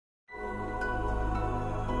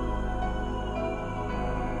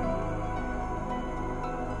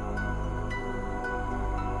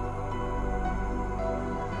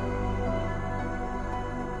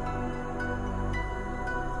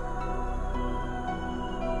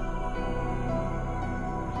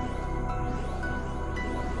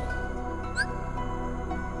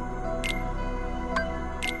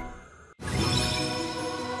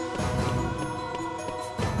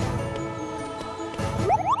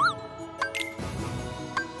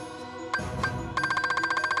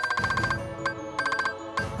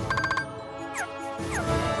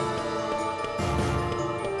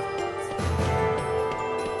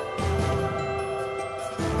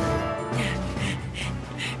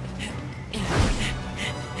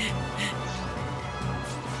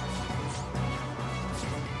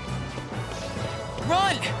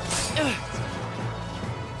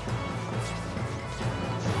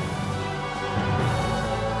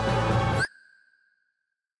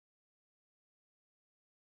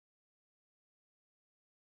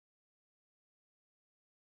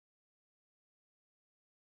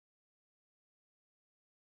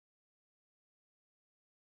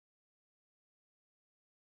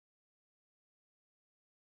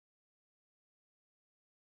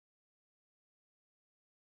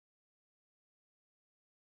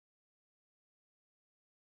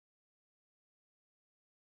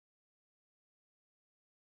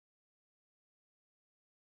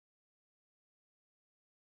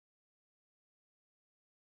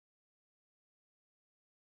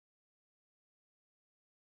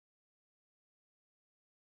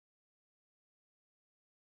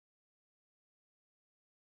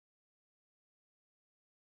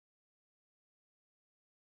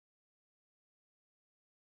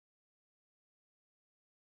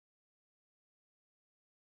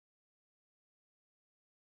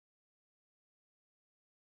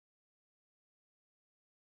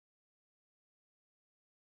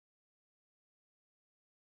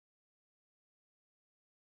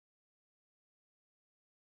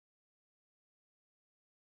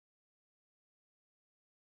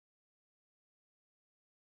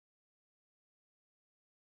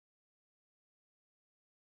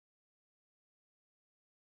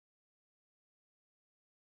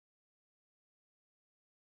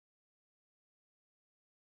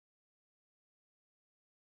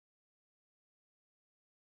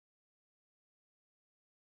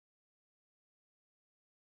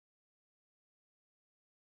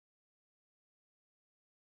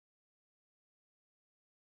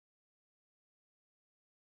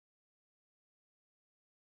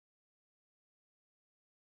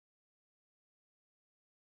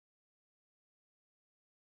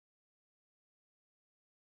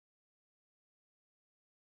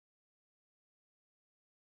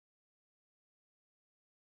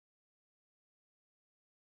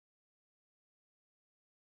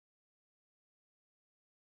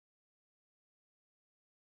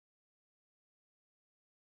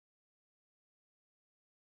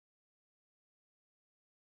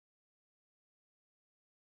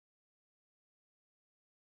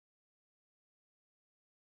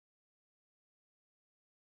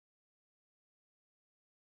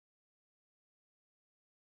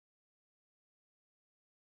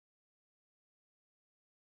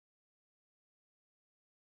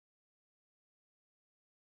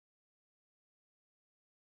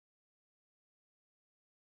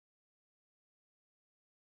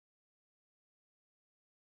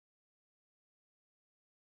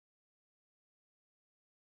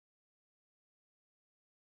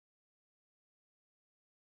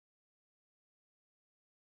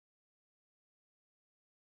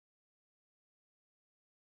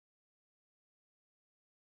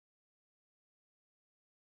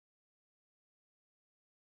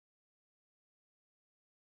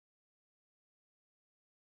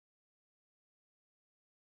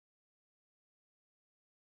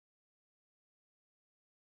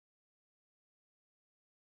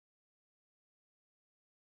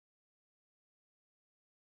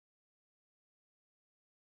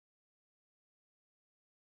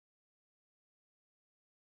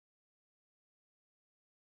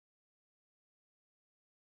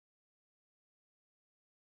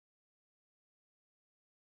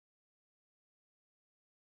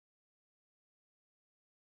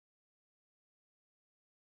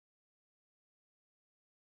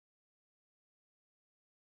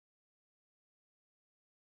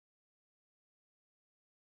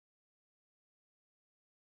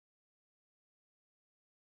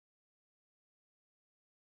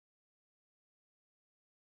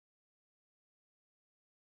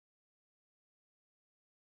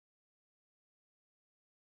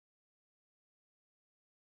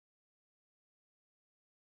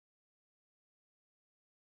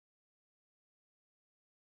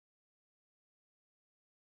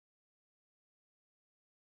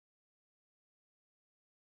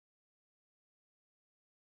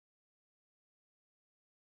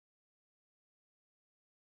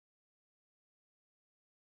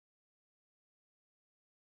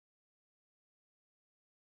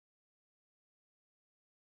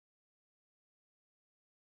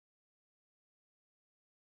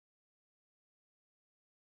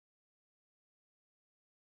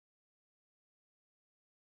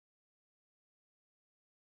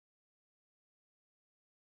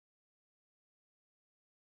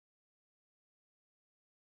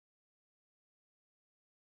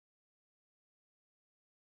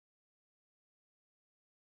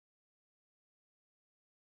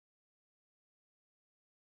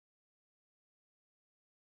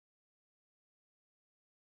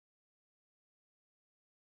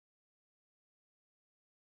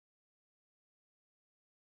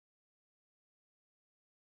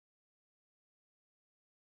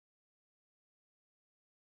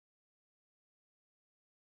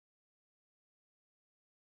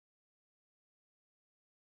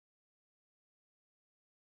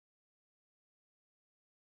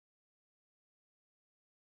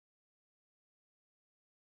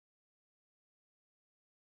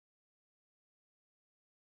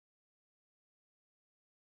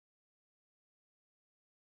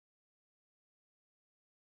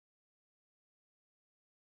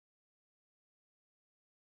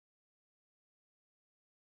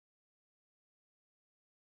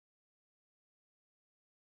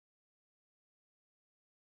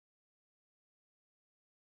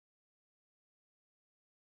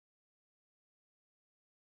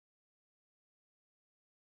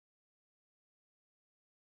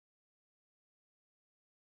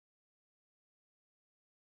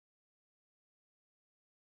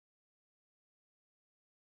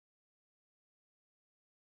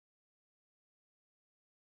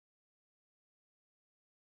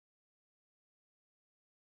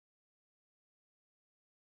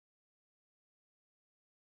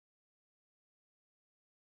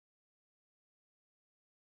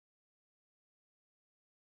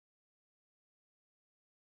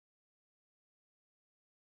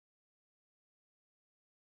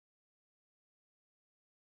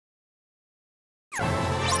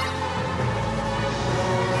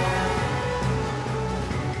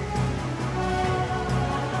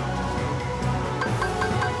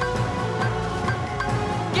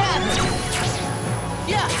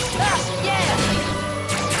Yeah! Yeah!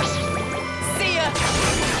 See ya!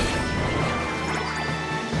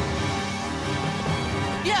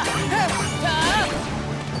 Yeah!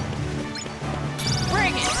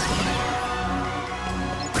 Bring it!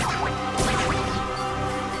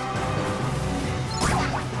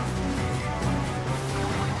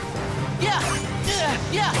 Yeah!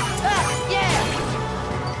 Yeah! Yeah!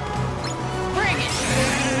 Bring it!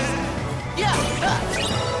 Yeah!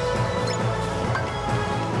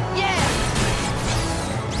 Yeah!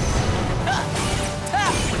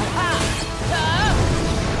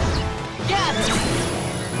 Gather!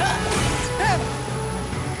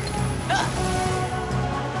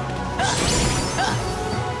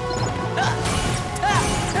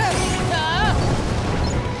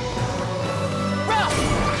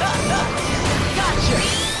 Gotcha!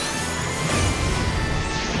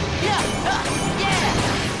 Yeah! Yeah!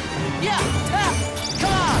 Yeah!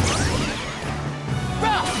 Come on!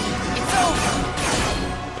 Rough! It's over!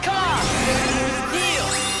 Come on! Heal!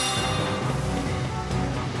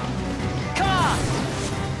 Come on!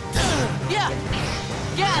 Yeah!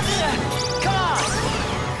 Yeah! Come on!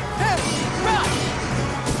 Rough!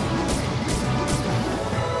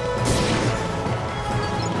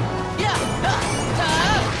 Yeah!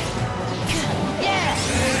 Yeah!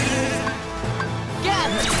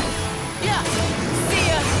 Gather! Yeah! See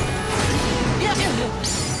ya! Yeah!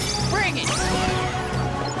 Bring it!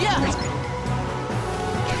 Yeah!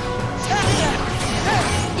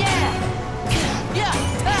 Yeah! Yeah!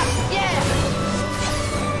 Yeah!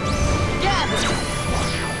 Gather!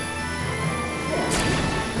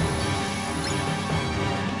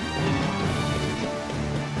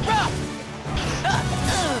 Rough!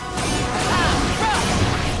 Rough!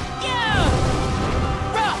 Yeah!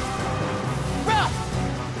 Rough! Rough!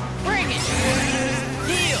 Bring it!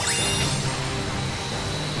 Heal!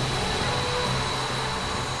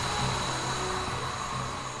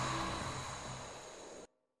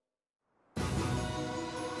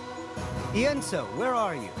 Ienso, where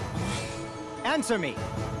are you? Answer me!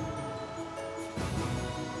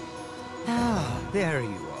 Ah, there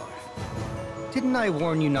you are. Didn't I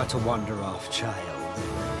warn you not to wander off, child?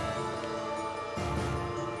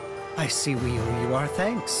 I see we owe you our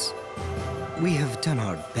thanks. We have done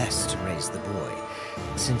our best to raise the boy,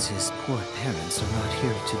 since his poor parents are not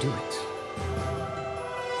here to do it.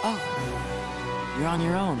 Oh, you're on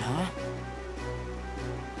your own, huh?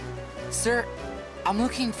 Sir, I'm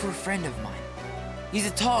looking for a friend of mine. He's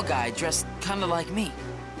a tall guy dressed kinda like me.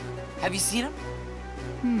 Have you seen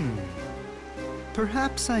him?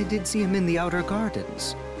 Perhaps I did see him in the outer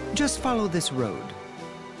gardens. Just follow this road.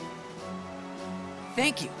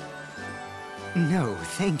 Thank you. No,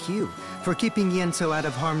 thank you for keeping Ienso out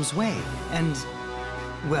of harm's way. And,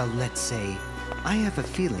 well, let's say, I have a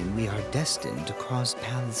feeling we are destined to cross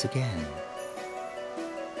paths again.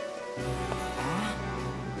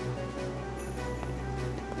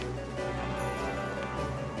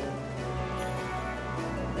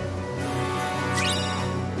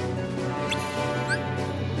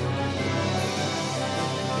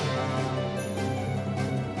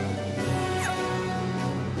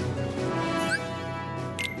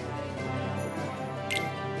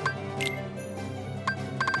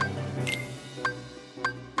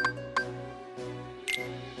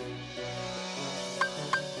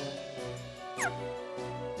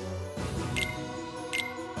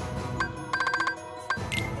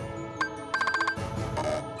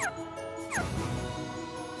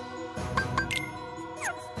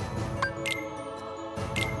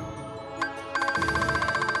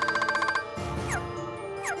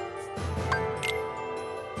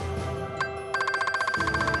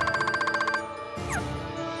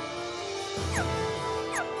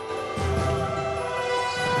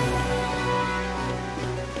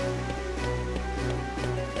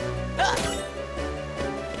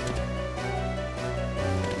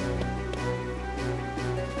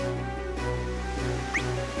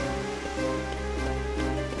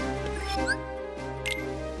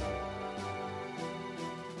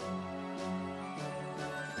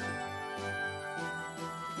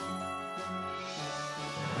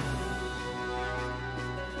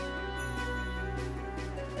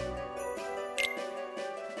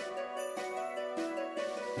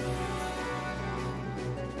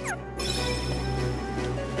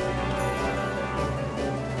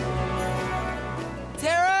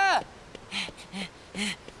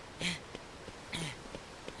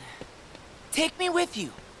 Take me with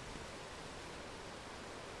you.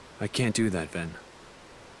 I can't do that, Ven.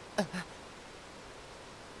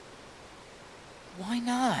 Why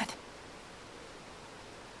not?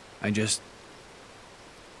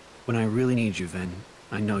 When I really need you, Ven,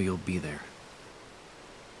 I know you'll be there.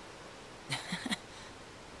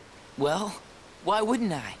 Well, why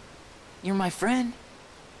wouldn't I? You're my friend.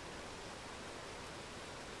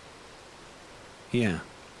 Yeah.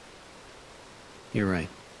 You're right.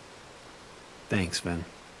 Thanks, Ven.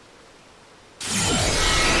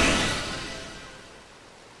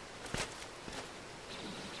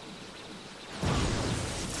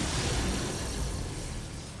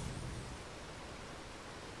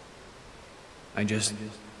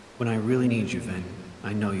 When I really need you, Ven,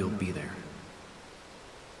 I know you'll be there.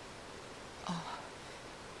 Oh.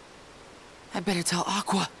 I better tell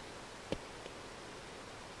Aqua.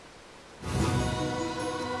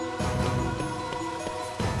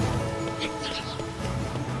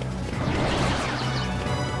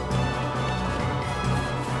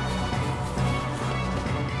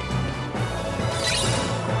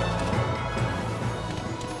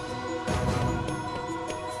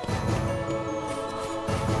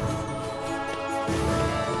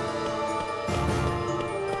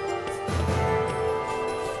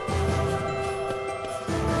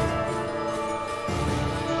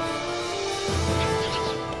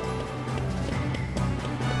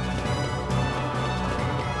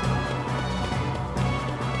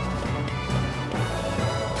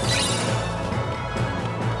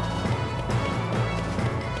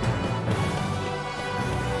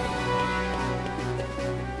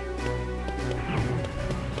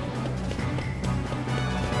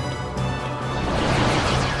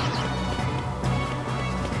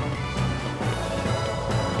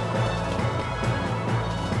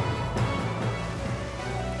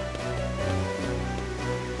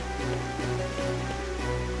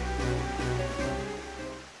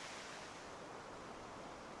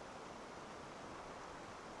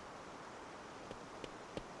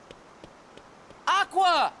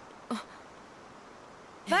 Aqua!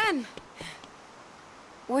 Ven!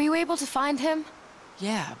 Were you able to find him?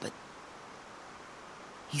 Yeah, but...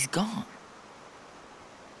 he's gone.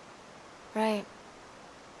 Right.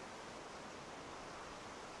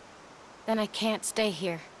 Then I can't stay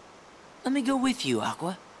here. Let me go with you,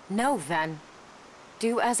 Aqua. No, Ven.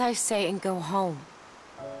 Do as I say and go home.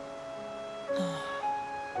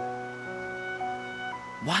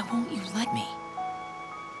 Why won't you let me?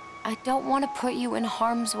 I don't want to put you in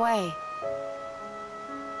harm's way.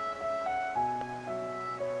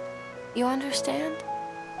 You understand?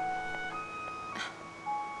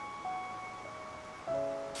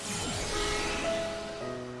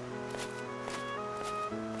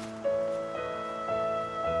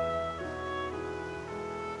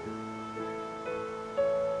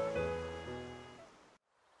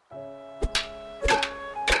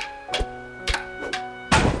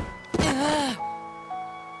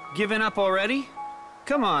 Giving up already?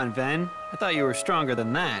 Come on, Ven. I thought you were stronger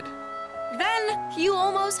than that. Ven, you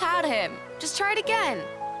almost had him. Just try it again.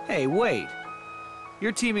 Hey, wait.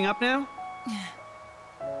 You're teaming up now?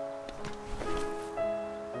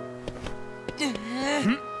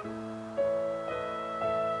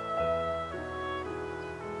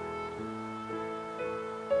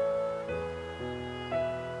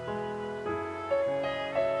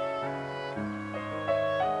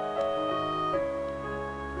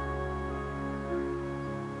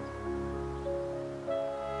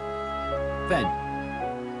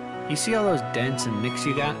 Ven, you see all those dents and nicks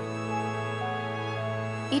you got?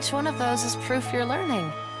 Each one of those is proof you're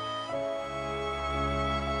learning.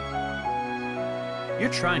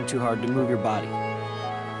 You're trying too hard to move your body.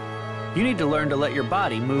 You need to learn to let your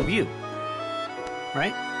body move you.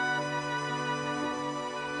 Right?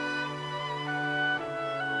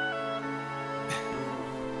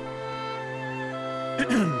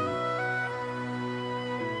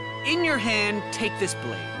 In your hand, take this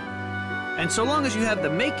blade. And so long as you have the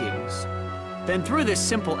makings, then through this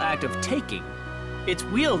simple act of taking, its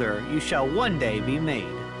wielder you shall one day be made.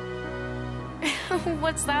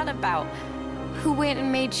 What's that about? Who went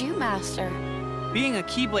and made you master? Being a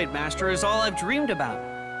Keyblade master is all I've dreamed about.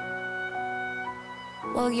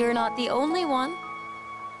 Well, you're not the only one.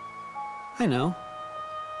 I know.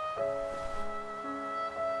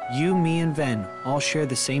 You, me, and Ven all share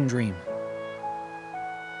the same dream.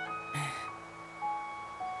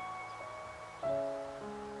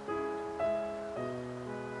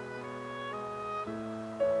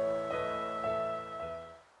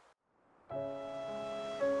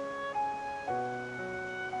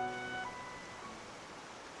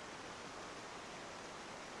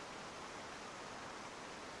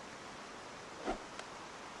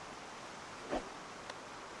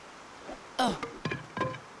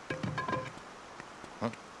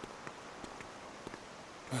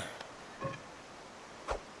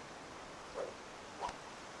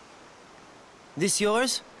 This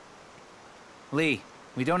yours? Lee,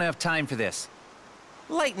 we don't have time for this.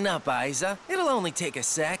 Lighten up, Isa. It'll only take a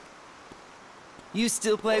sec. You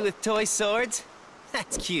still play with toy swords?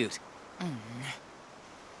 That's cute.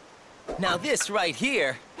 Now this right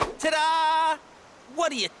here, ta-da!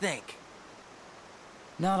 What do you think?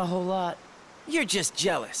 Not a whole lot. You're just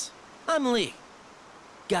jealous. I'm Lee.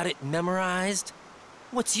 Got it memorized?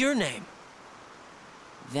 What's your name?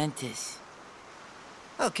 Ventus.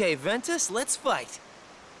 Okay, Ventus, let's fight.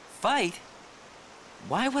 Fight?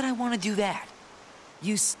 Why would I want to do that?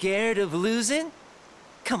 You scared of losing?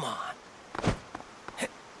 Come on.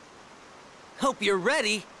 Hope you're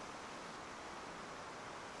ready.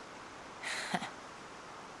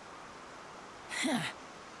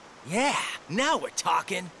 Yeah, now we're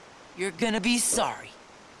talking. You're gonna be sorry.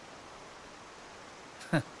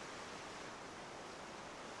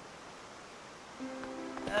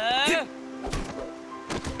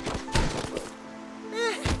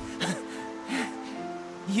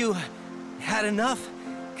 You had enough?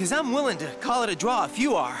 'Cause I'm willing to call it a draw if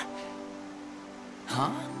you are.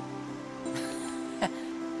 Huh?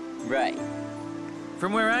 Right.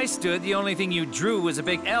 From where I stood, the only thing you drew was a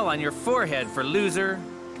big L on your forehead for loser,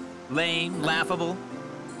 lame, laughable.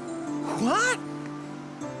 What?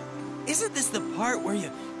 Isn't this the part where you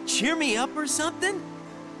cheer me up or something?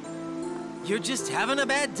 You're just having a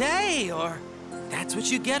bad day, or that's what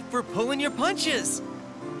you get for pulling your punches.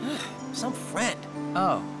 Some friend.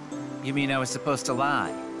 Oh, you mean I was supposed to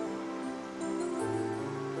lie?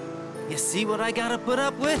 You see what I gotta put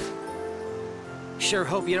up with? Sure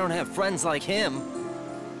hope you don't have friends like him.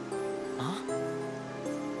 Huh?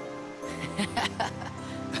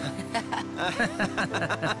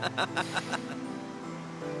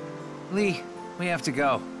 Lee, we have to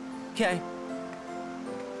go. Okay.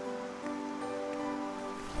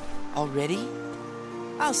 Already?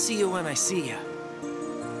 I'll see you when I see you.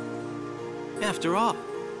 After all,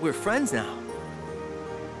 we're friends now.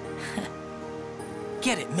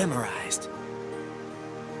 Get it memorized.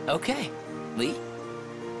 Okay. Lee?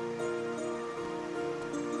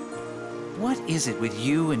 What is it with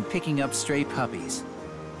you and picking up stray puppies?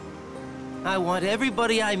 I want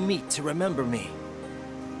everybody I meet to remember me.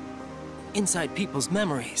 Inside people's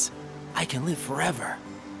memories, I can live forever.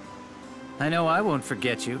 I know I won't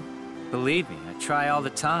forget you. Believe me, I try all the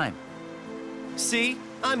time. See?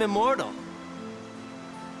 I'm immortal.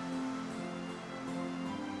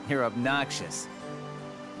 You're obnoxious.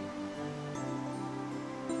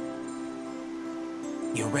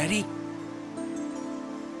 You ready?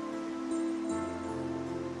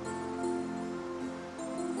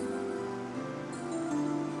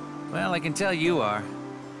 Well, I can tell you are.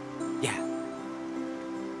 Yeah.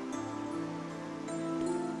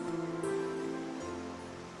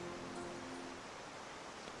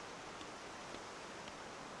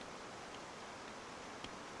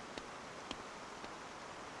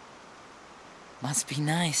 Must be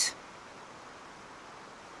nice.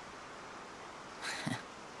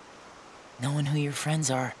 Knowing who your friends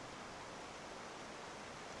are.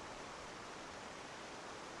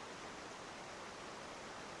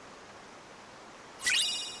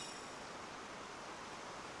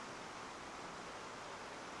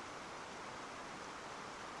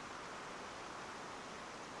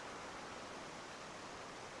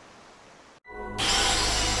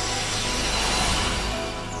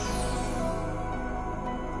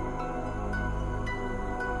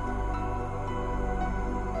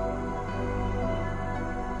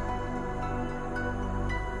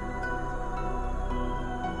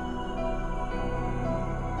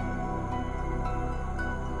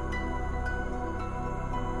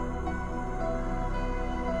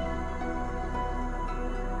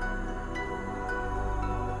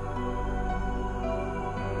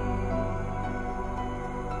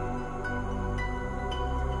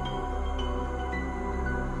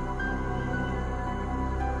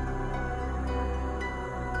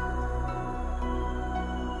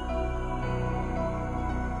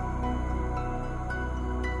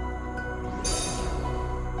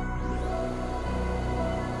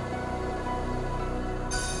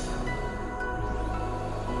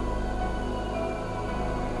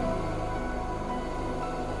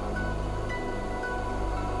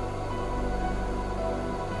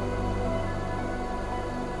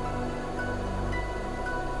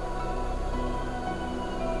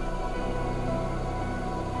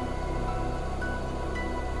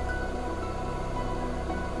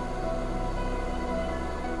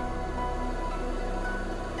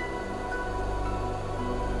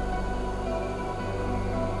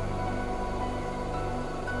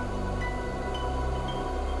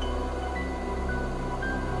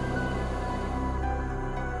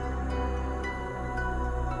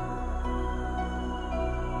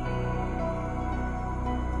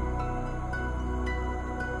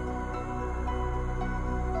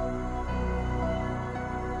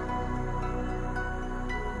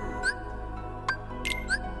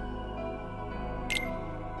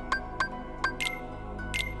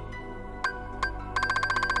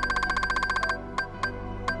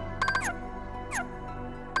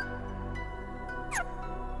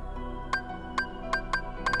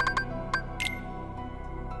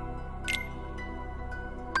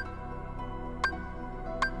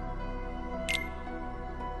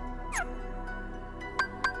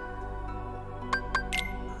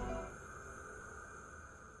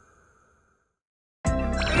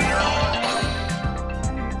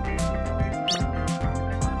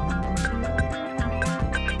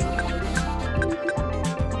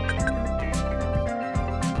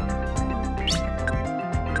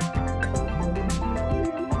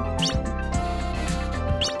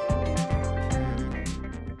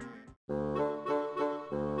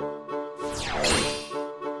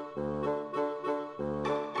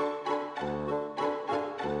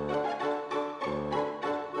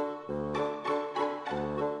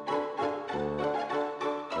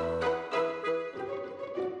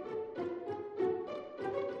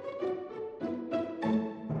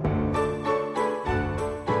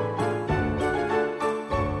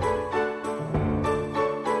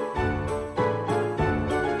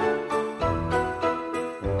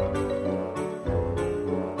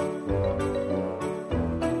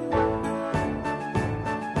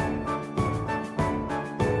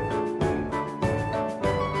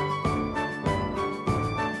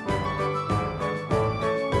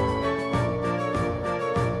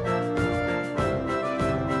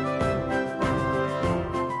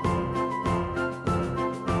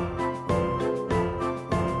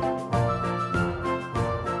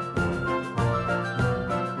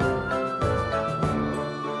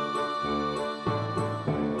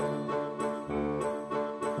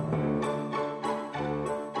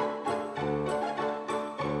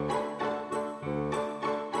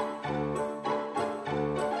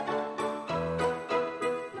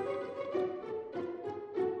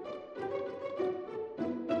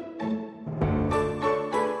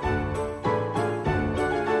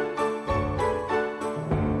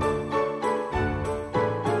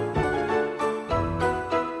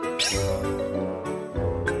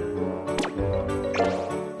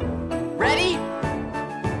 Ready?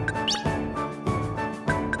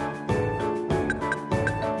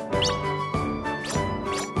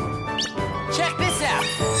 Check this out.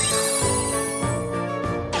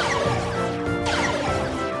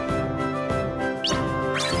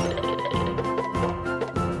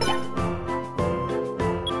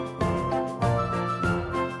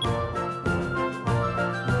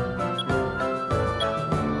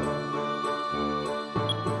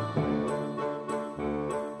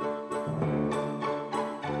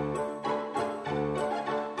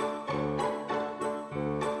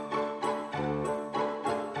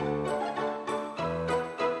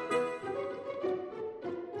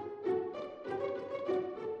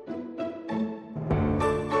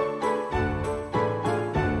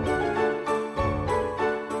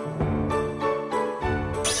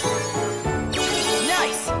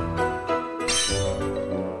 Nice!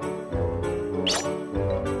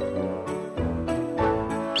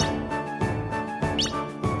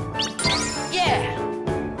 Yeah!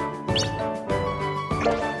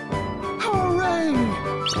 Hooray!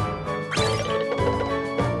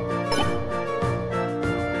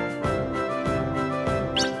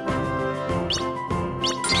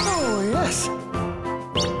 Oh, yes!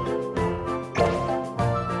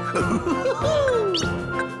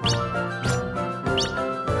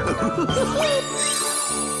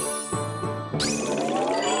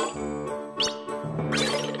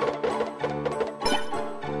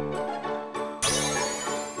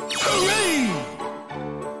 Hooray!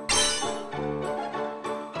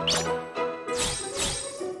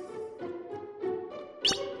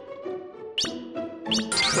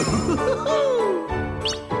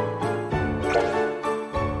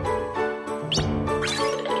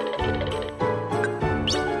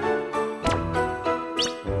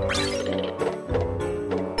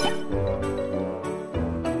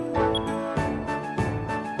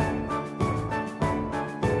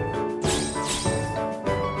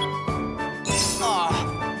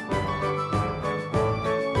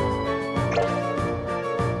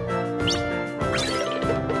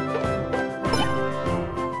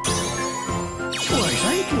 Why,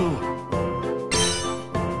 thank you.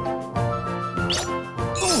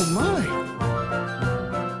 Oh, my.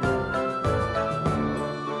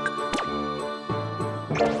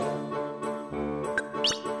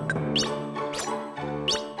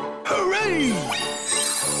 Hooray!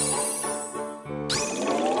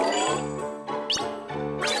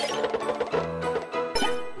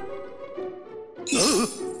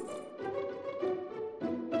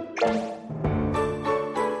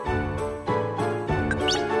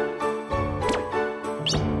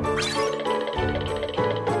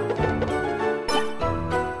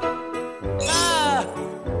 Ah!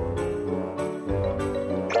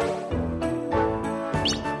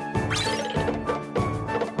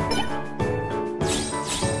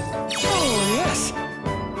 Oh, yes.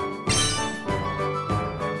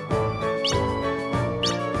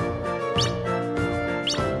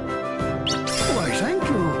 Why, thank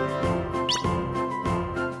you.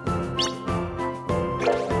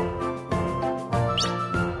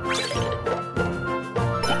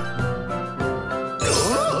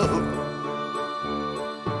 Oh!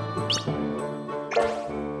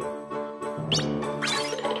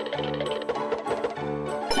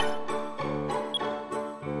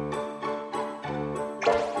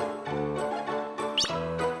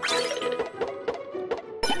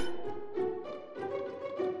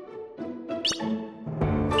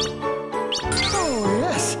 Oh,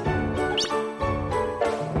 yes.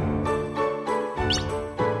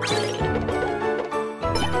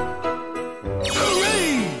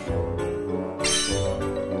 Hooray!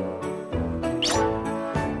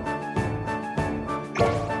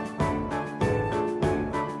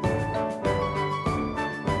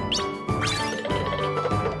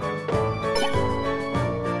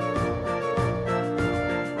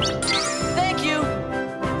 Thank you!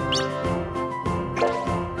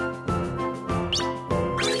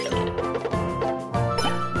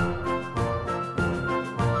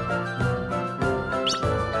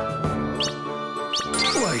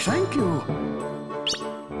 Why, thank you.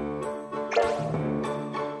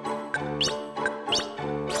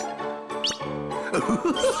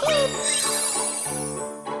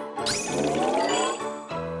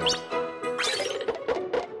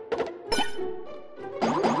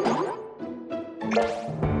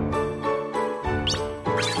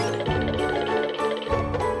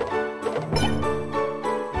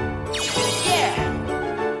 Yeah!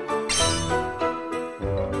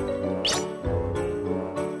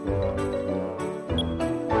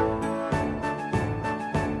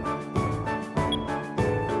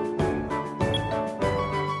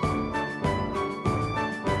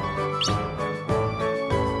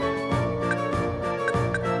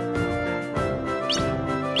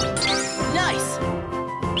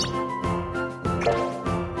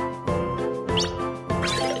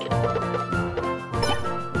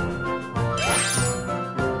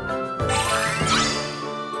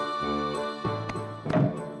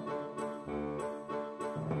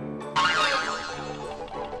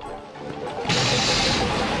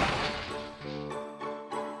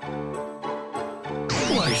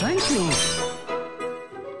 you.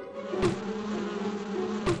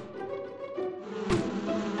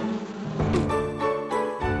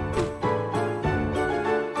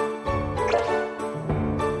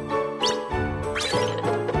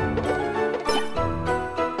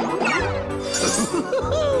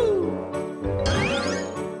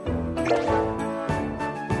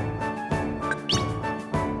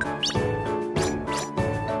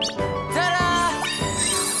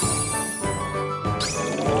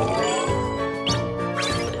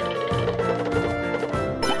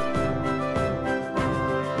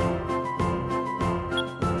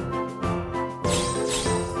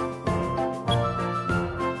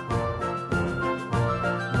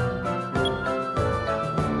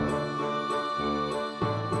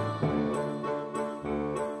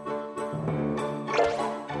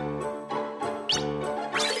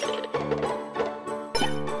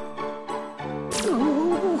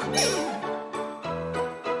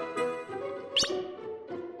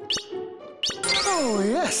 Oh,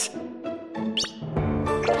 yes.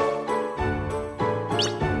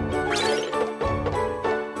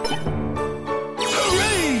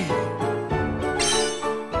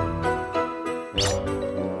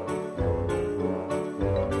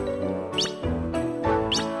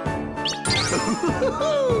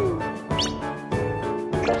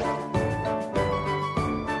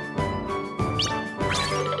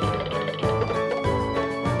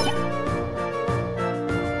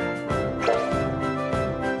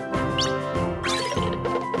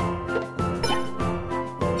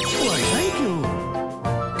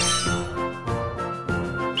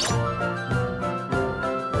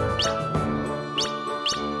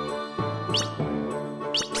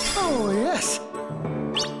 Oh, yes.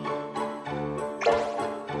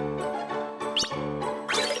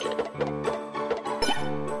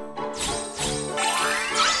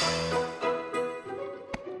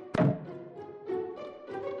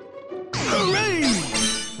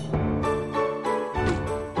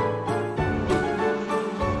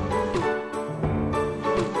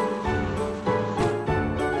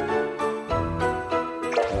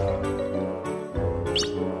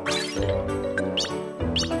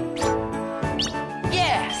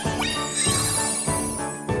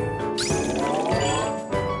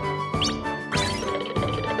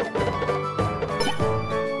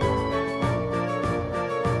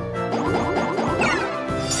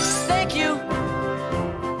 Thank you!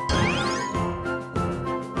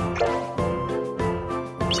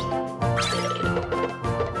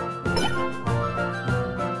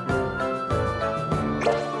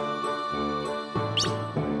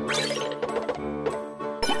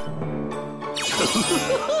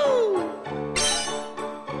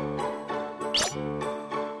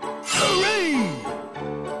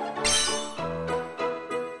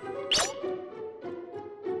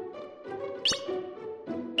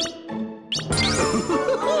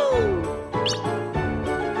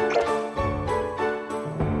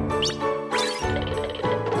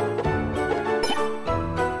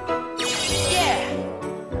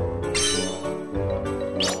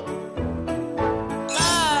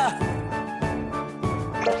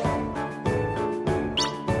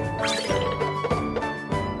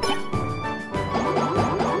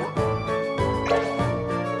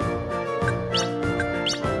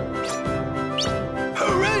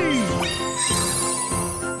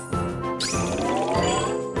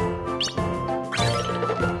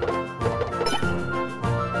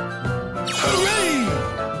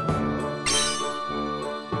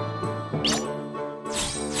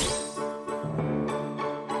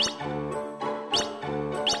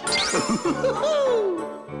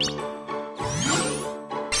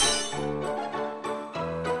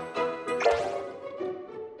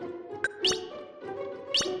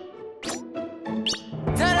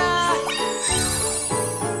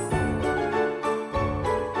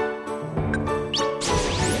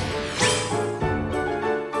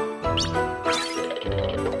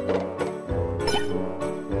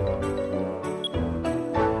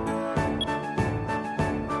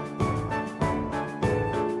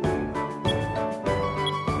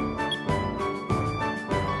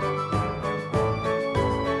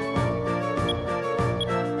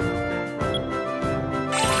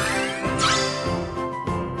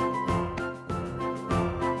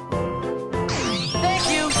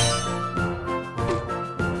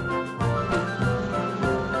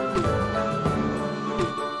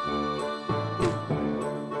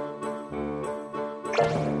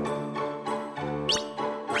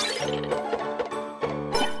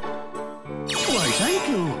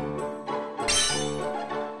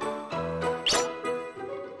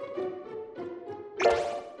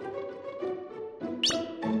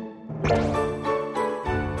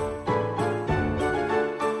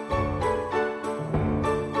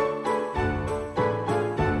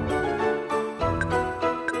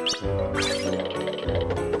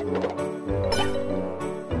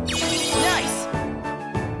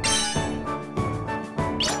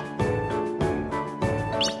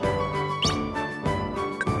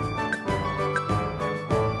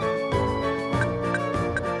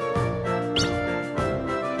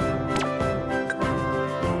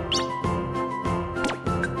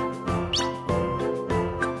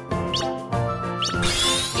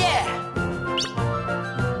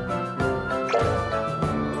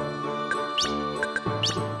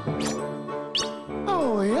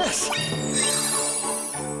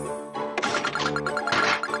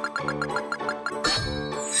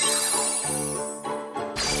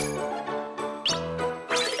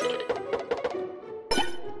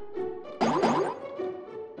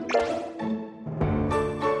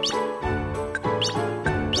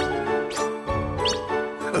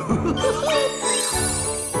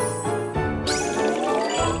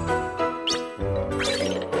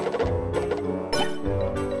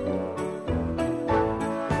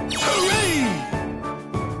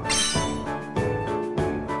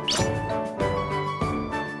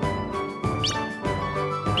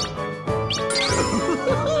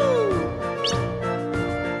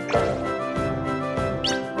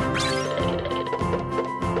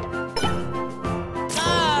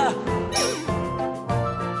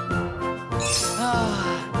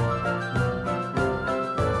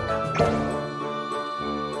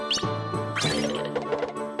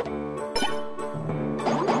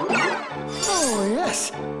 Oh,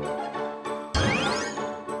 yes.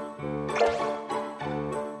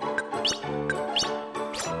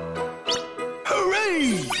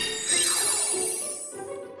 Hooray!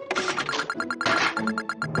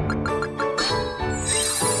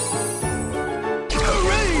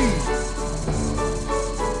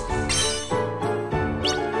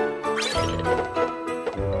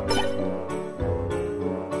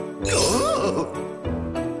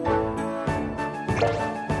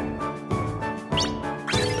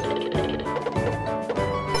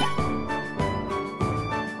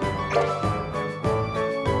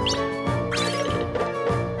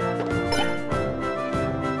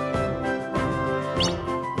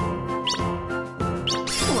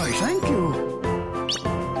 Why, thank you.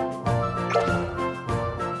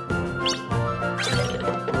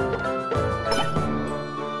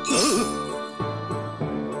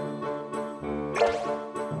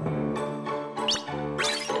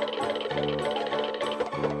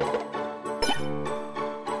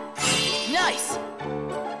 Nice!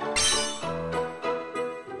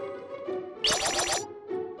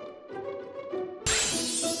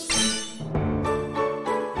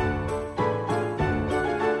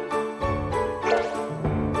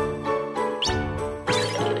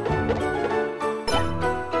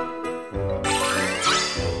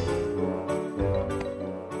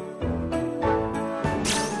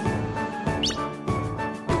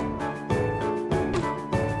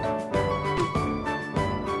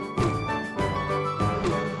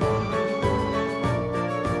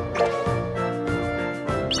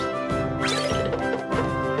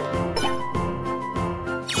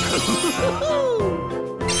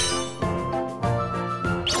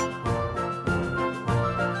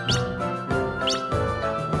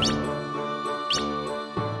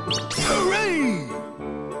 Hooray!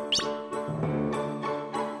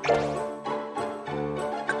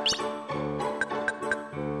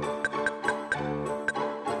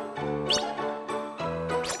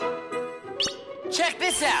 Check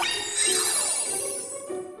this out!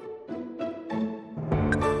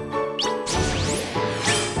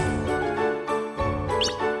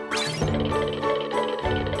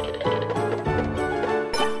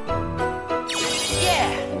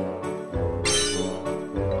 Yeah!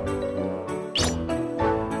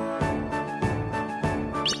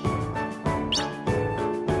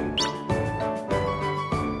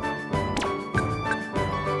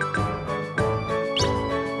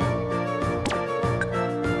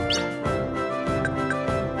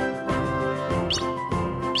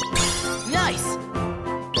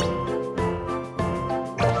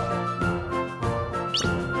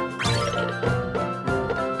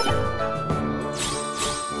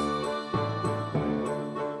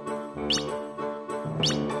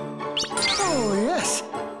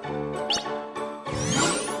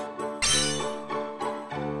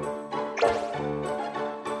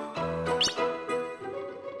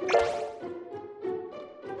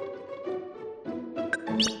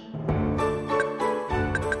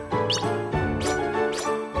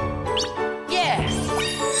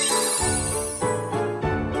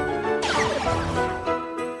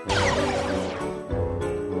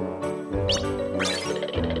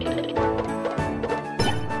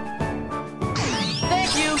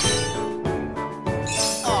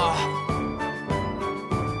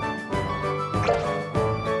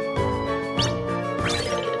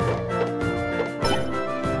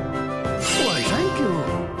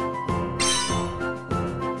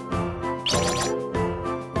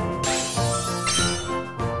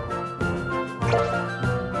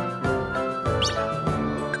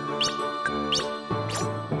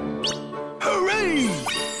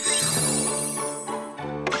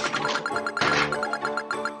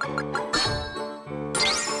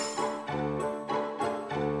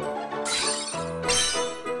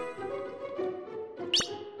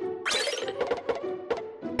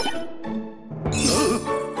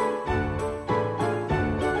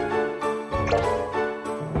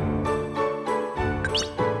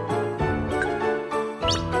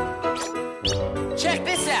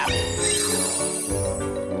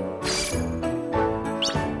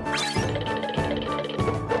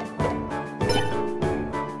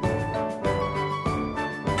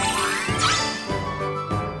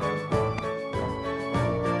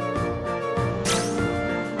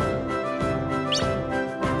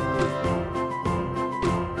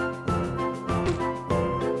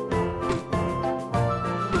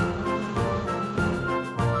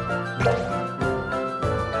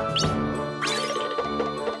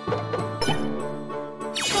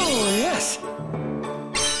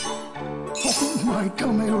 My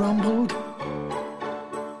tummy rumbled.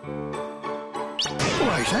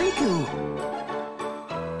 Why, thank you.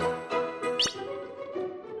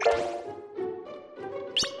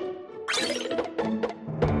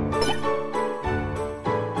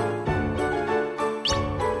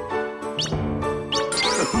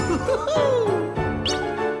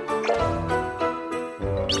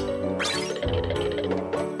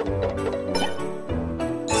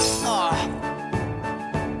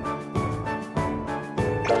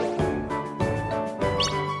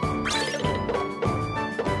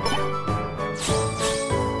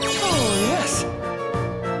 Oh, yes.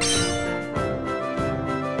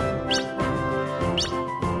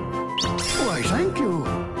 Why, thank you.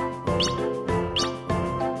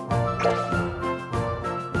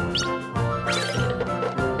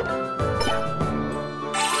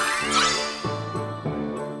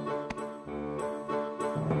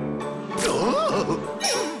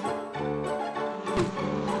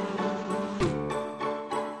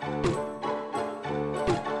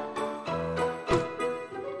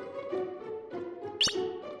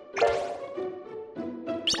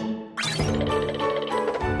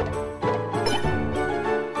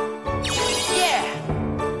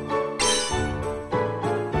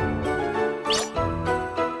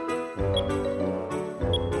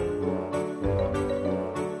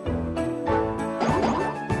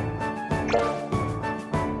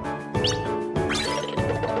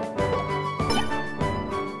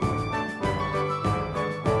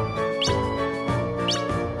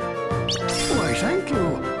 Why, thank you.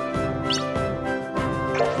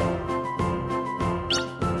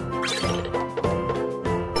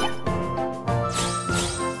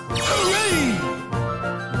 Hooray!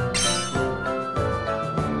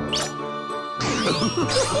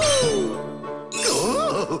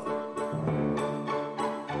 Oh!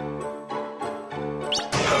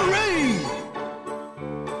 Hooray!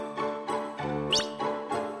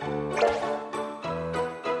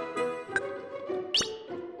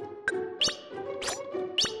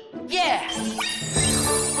 Yeah!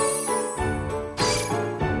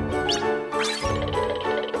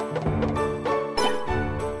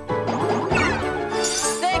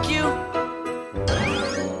 Thank you!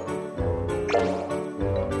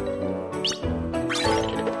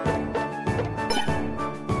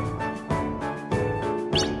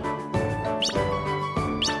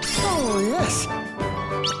 Oh, yes.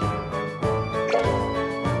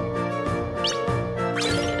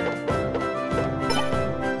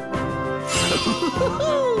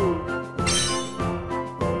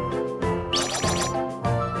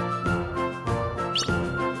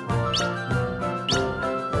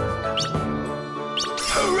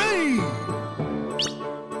 Hooray!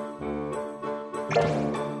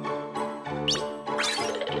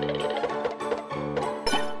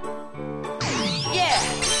 Yeah!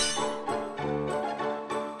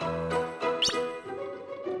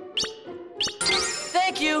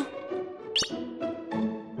 Thank you!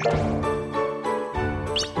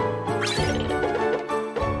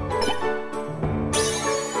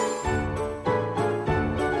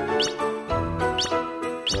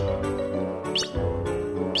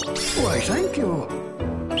 Why, thank you.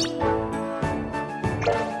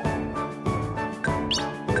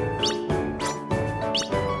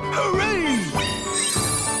 Hooray!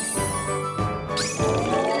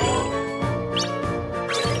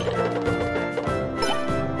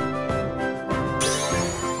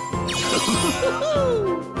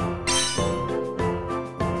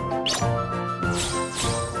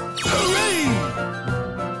 Hooray!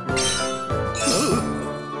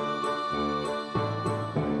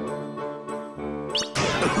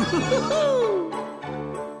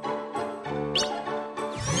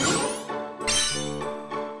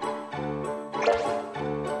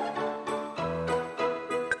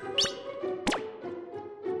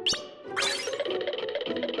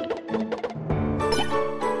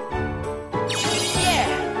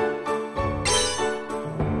 Yeah!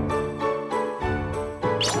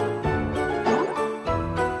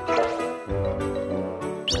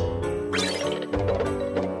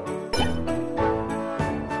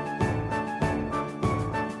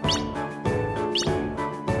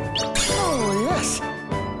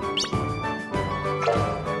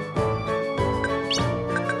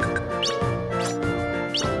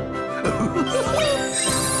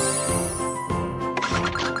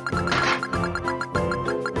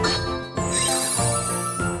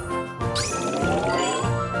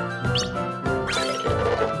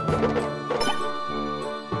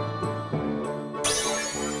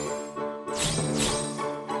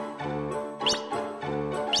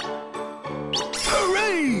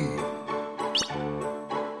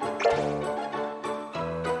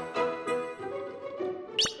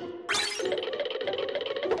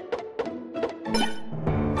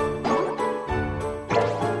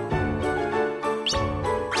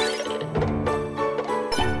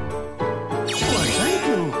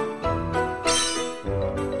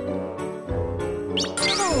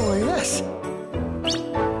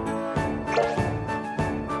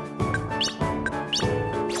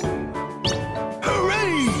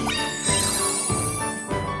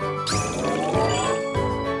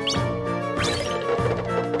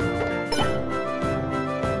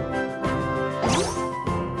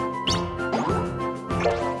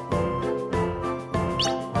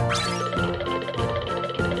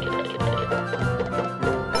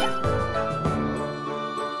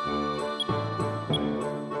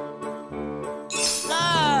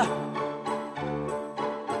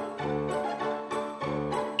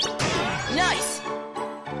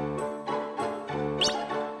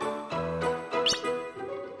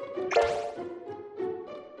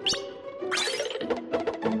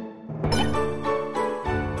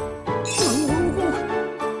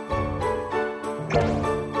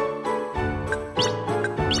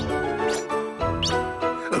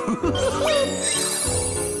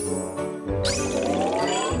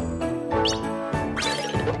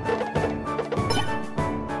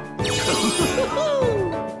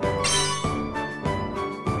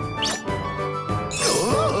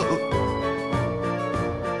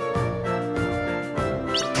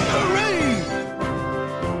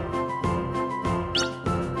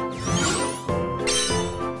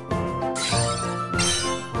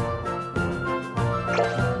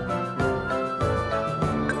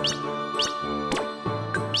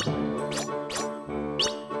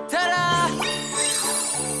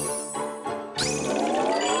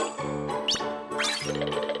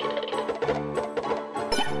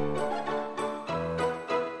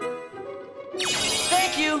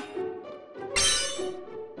 Thank you!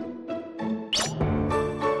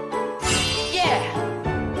 Yeah!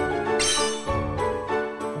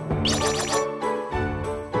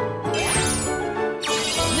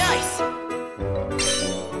 Nice!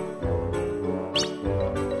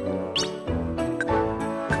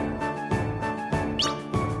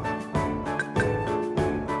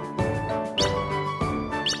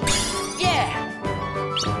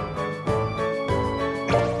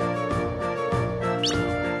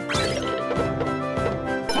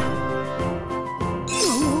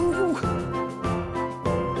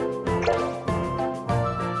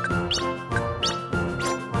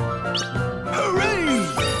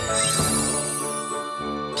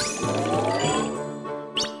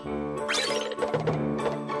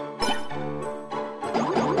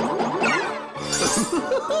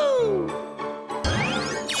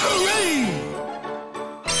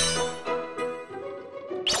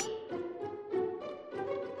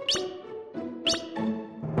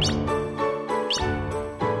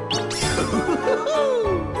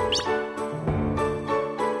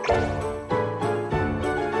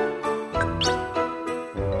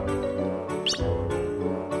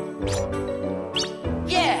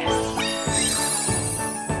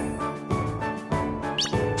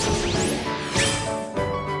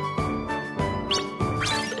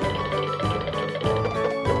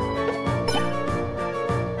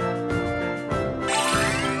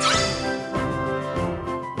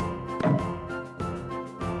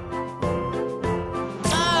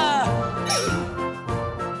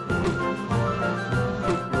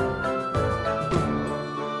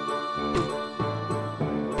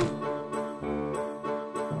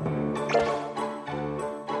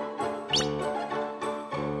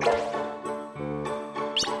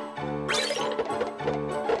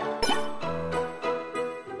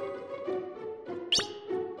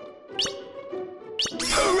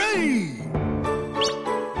 Hooray!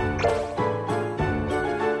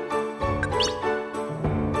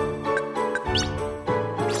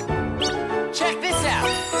 Check this out!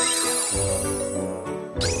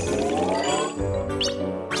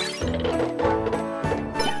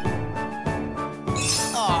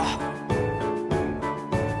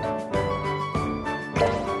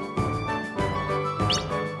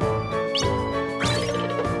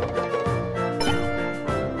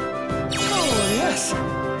 Yes!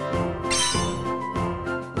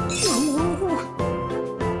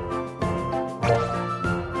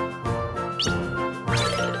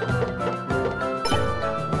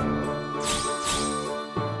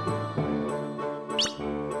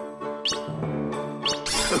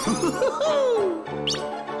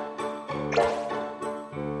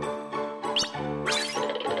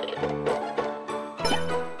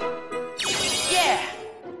 Yeah!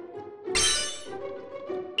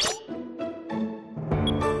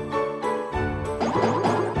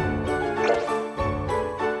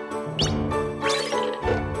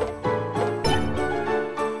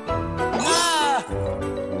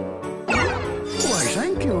 Why,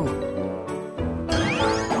 thank you.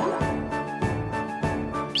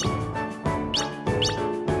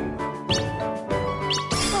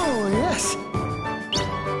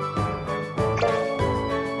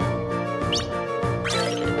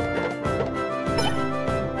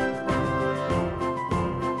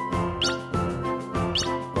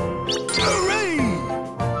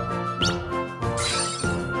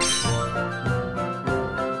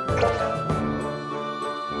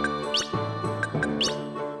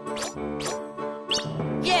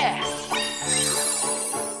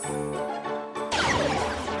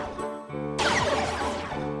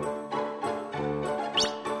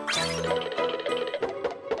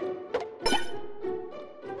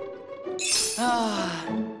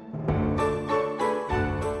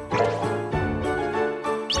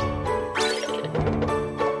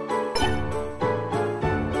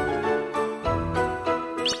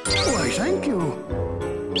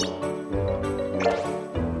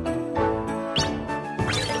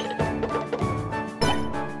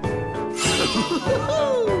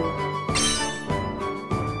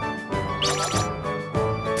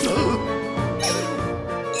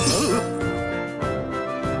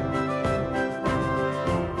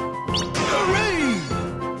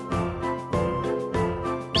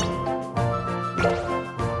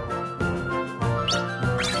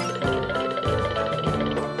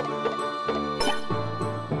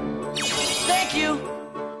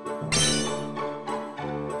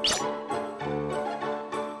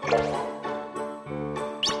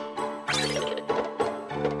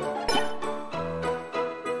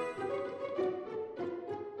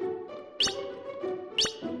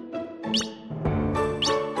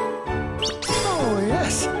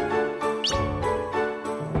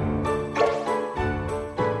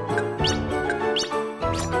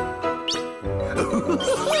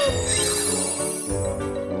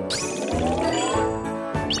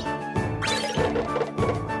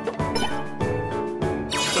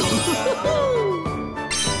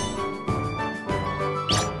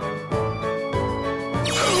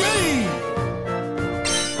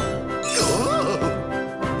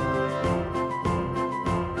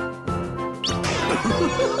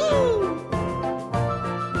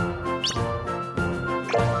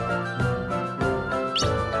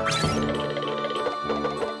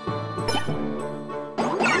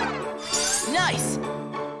 Nice!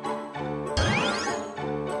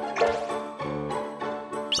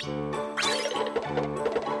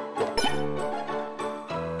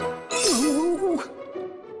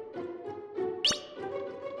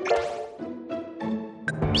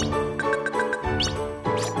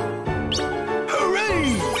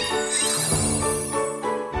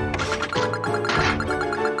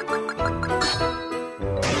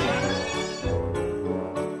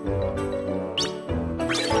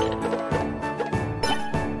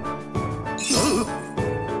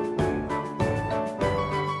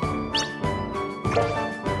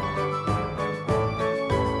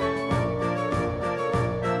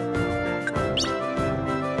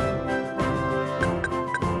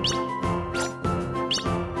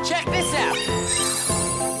 Check this out!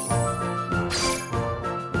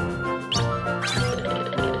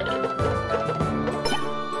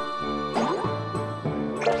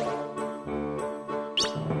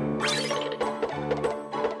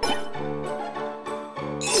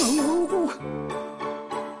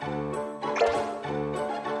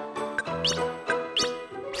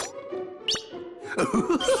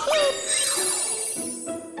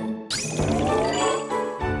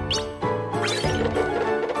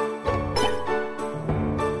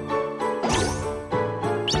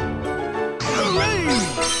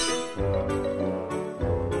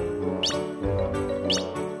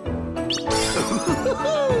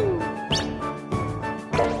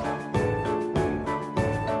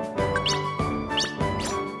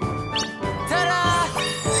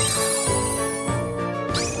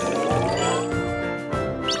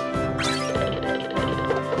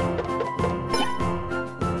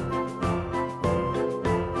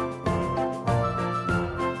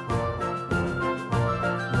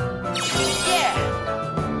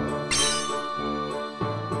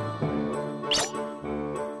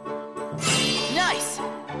 Nice!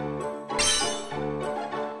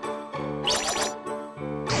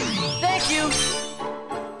 Thank you!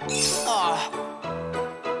 Aw.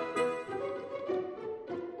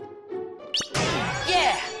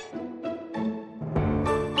 Yeah!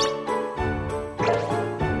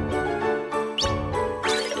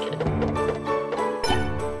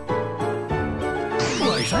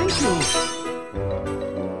 Why, thank you.